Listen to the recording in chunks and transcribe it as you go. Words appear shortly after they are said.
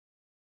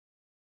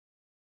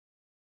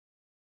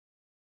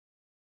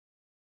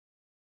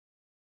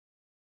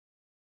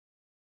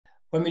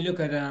when we look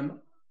at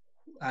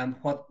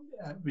what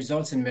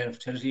results in male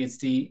fertility, it's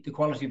the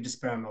quality of the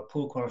sperm or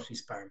poor quality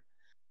sperm.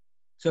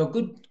 So a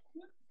good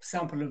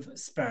sample of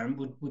sperm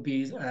would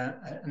be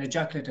an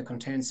ejaculate that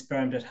contains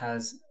sperm that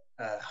has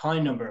a high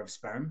number of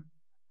sperm,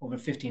 over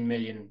 15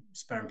 million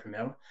sperm per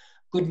mil.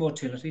 Good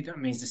motility, that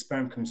means the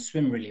sperm can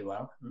swim really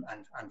well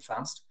and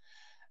fast.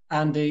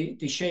 And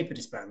the shape of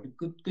the sperm,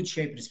 the good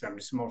shape of the sperm,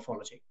 the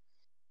morphology.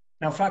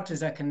 Now, factors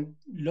that can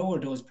lower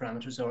those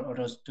parameters or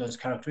those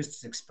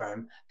characteristics of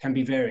sperm can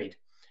be varied.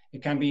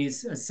 It can be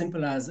as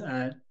simple as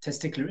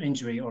testicular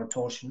injury or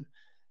torsion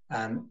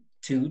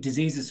to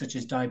diseases such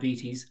as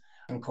diabetes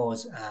and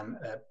cause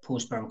poor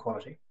sperm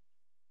quality.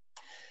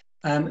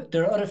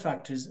 There are other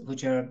factors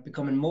which are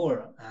becoming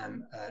more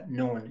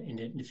known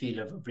in the field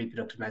of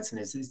reproductive medicine.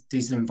 Is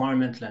these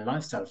environmental and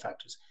lifestyle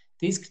factors.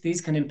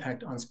 These can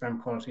impact on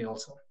sperm quality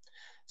also.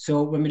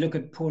 So when we look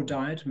at poor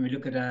diet, when we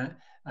look at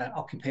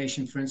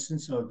occupation, for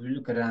instance, or we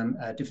look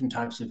at different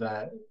types of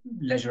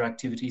leisure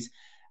activities,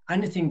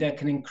 anything that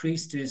can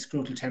increase the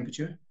scrotal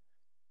temperature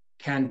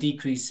can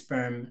decrease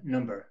sperm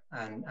number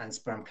and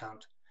sperm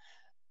count.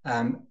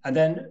 And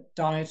then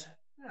diet,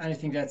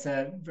 anything that's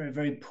a very,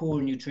 very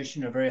poor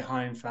nutrition or very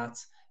high in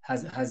fats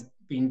has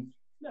been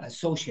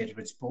associated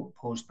with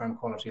poor sperm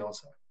quality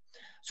also.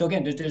 So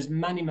again, there's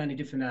many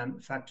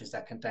different factors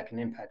that can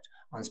impact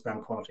on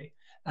sperm quality.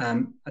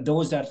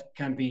 Those that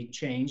can be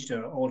changed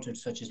or altered,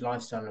 such as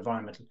lifestyle and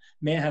environmental,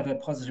 may have a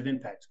positive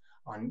impact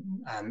on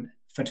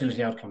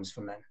fertility outcomes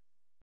for men.